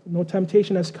how no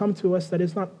temptation has come to us that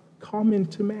is not common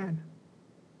to man.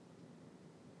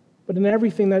 But in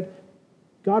everything, that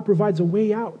God provides a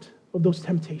way out of those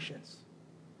temptations.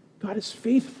 God is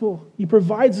faithful. He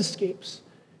provides escapes.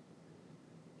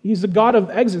 He's the God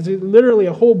of exits. There's literally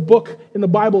a whole book in the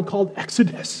Bible called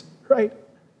Exodus, right?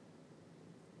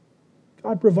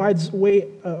 God provides a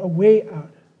way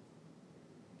out.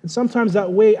 And sometimes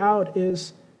that way out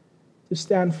is to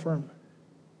stand firm.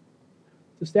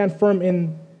 To stand firm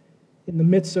in the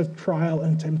midst of trial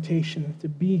and temptation, to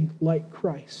be like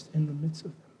Christ in the midst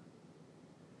of them.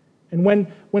 And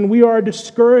when we are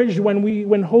discouraged,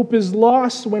 when hope is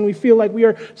lost, when we feel like we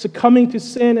are succumbing to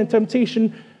sin and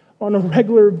temptation on a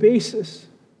regular basis,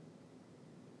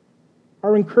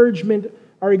 our encouragement,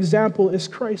 our example is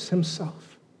Christ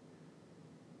Himself.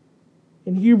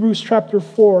 In Hebrews chapter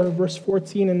 4, verse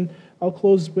 14, and I'll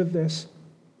close with this.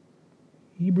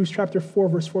 Hebrews chapter 4,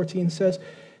 verse 14 says,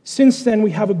 "Since then we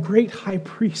have a great high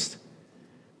priest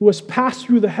who has passed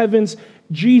through the heavens,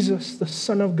 Jesus, the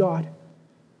Son of God.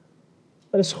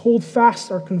 Let us hold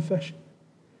fast our confession.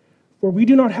 For we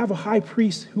do not have a high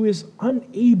priest who is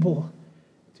unable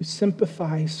to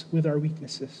sympathize with our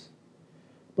weaknesses,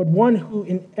 but one who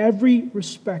in every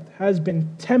respect has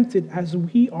been tempted as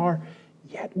we are,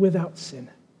 yet without sin.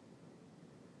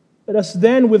 Let us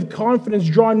then with confidence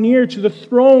draw near to the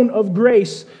throne of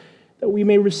grace, that we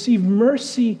may receive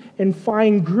mercy and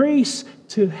find grace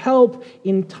to help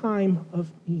in time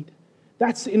of need.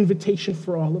 That's the invitation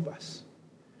for all of us.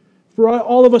 For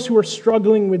all of us who are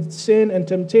struggling with sin and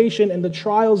temptation and the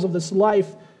trials of this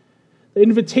life, the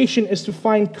invitation is to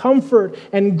find comfort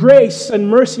and grace and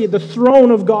mercy at the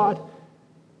throne of God,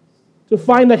 to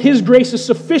find that His grace is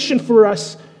sufficient for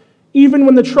us, even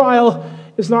when the trial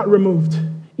is not removed,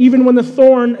 even when the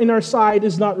thorn in our side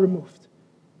is not removed.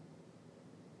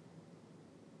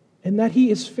 And that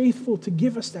He is faithful to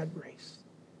give us that grace.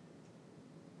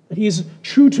 That He is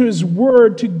true to His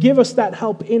word to give us that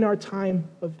help in our time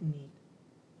of need.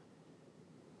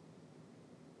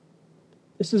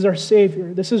 This is our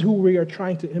Savior. This is who we are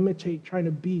trying to imitate, trying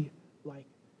to be like.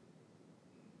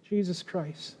 Jesus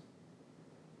Christ,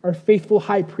 our faithful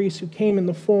high priest who came in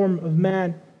the form of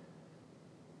man,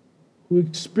 who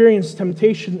experienced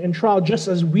temptation and trial just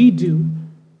as we do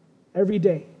every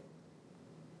day,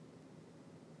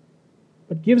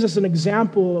 but gives us an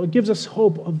example, gives us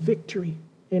hope of victory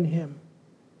in Him.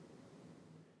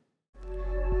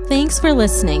 Thanks for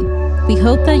listening. We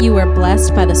hope that you were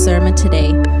blessed by the sermon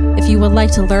today. If you would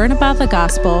like to learn about the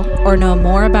gospel or know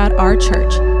more about our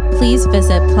church, please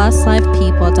visit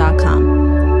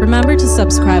pluslifepeople.com. Remember to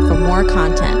subscribe for more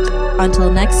content.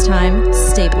 Until next time,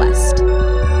 stay blessed.